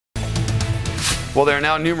Well, there are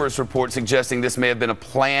now numerous reports suggesting this may have been a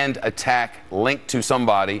planned attack linked to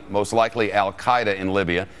somebody, most likely Al-Qaeda in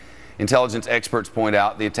Libya. Intelligence experts point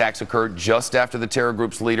out the attacks occurred just after the terror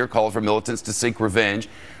group's leader called for militants to seek revenge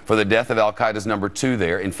for the death of Al-Qaeda's number 2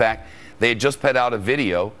 there. In fact, they had just put out a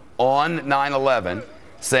video on 9/11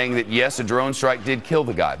 saying that, yes, a drone strike did kill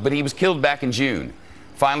the guy, but he was killed back in June.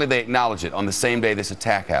 Finally, they acknowledged it on the same day this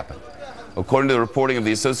attack happened. According to the reporting of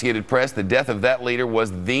the Associated Press, the death of that leader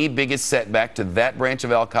was the biggest setback to that branch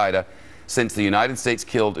of Al-Qaeda since the United States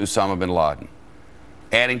killed Osama bin Laden.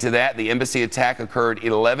 Adding to that, the embassy attack occurred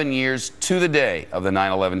 11 years to the day of the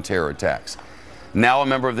 9/11 terror attacks. Now a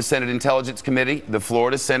member of the Senate Intelligence Committee, the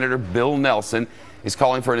Florida Senator Bill Nelson, is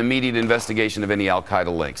calling for an immediate investigation of any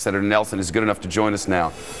Al-Qaeda links. Senator Nelson is good enough to join us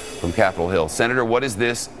now from Capitol Hill. Senator, what is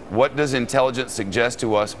this? What does intelligence suggest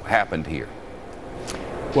to us happened here?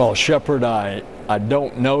 Well, Shepard, I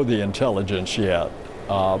don't know the intelligence yet,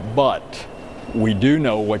 but we do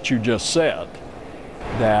know what you just said,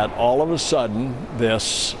 that all of a sudden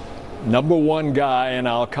this number 1 guy in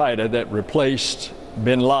Al-Qaeda that replaced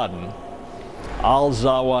bin Laden,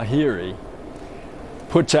 al-Zawahiri,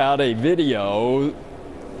 puts out a video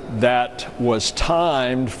that was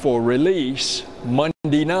timed for release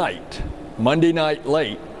Monday night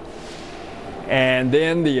late. And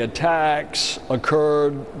then the attacks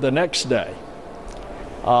occurred the next day.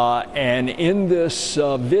 And in this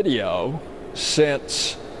video,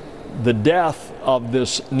 since the death of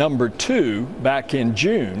this number 2 back in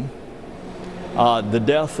June, the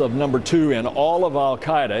death of number 2 in all of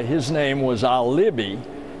Al-Qaeda, his name was al-Libi.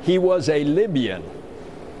 He was a Libyan.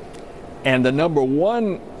 And the number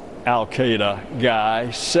 1 Al-Qaeda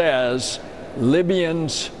guy says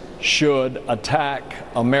Libyans should attack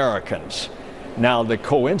Americans. Now, the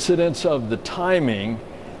coincidence of the timing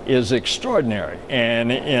is extraordinary, and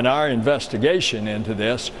in our investigation into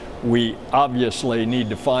this, we obviously need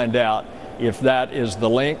to find out if that is the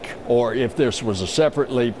link or if this was a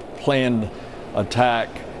separately planned attack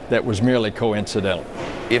that was merely coincidental.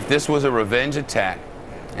 If this was a revenge attack,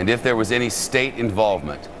 and if there was any state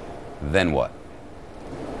involvement, then what?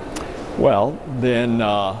 Well, then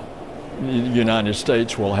the United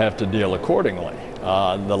States will have to deal accordingly.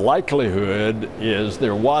 The likelihood is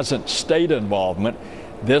there wasn't state involvement.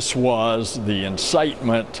 This was the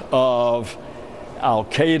incitement of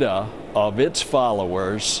Al-Qaeda, of its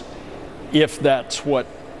followers, if that's what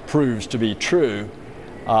proves to be true,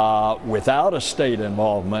 without a state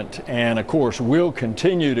involvement. And of course, we'll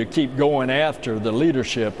continue to keep going after the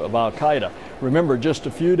leadership of Al-Qaeda. Remember, just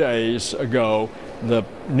a few days ago, the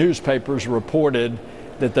newspapers reported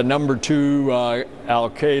that the number 2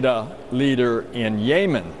 Al-Qaeda leader in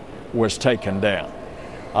Yemen was taken down.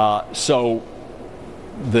 So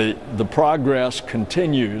the progress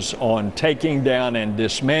continues on taking down and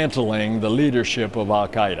dismantling the leadership of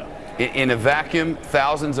Al-Qaeda. In a vacuum,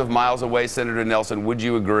 thousands of miles away, Senator Nelson, would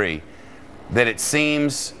you agree that it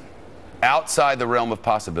seems outside the realm of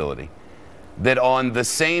possibility that on the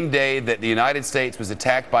same day that the United States was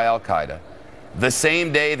attacked by Al-Qaeda, the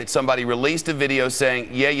same day that somebody released a video saying,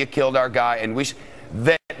 yeah, you killed our guy, and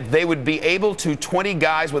that they would be able to, 20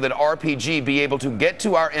 guys with an RPG, be able to get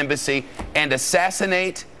to our embassy and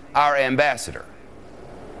assassinate our ambassador?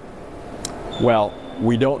 Well,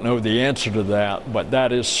 we don't know the answer to that, but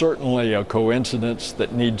that is certainly a coincidence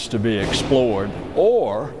that needs to be explored.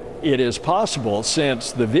 Or it is possible,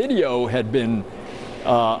 since the video had been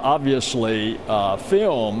obviously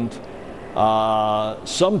filmed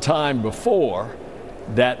sometime before,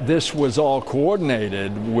 that this was all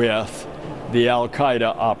coordinated with the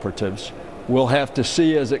Al-Qaeda operatives. We'll have to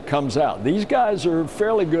see as it comes out. These guys are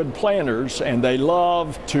fairly good planners, and they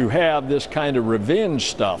love to have this kind of revenge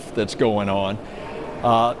stuff that's going on.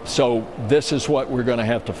 So this is what we're going to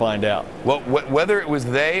have to find out. Well, whether it was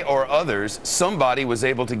they or others, somebody was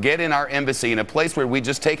able to get in our embassy in a place where we'd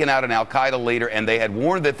just taken out an Al-Qaeda leader, and they had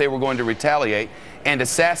warned that they were going to retaliate and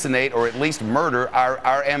assassinate or at least murder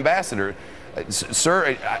our ambassador.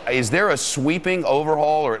 Sir, is there a sweeping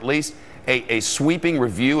overhaul or at least a sweeping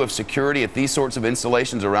review of security at these sorts of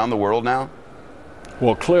installations around the world now?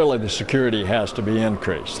 Well, clearly the security has to be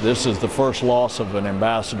increased. This is the first loss of an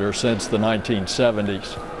ambassador since the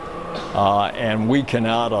 1970s, and we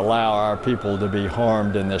cannot allow our people to be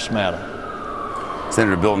harmed in this matter.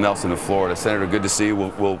 Senator Bill Nelson of Florida. Senator, good to see you.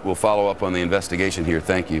 We'll follow up on the investigation here.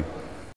 Thank you.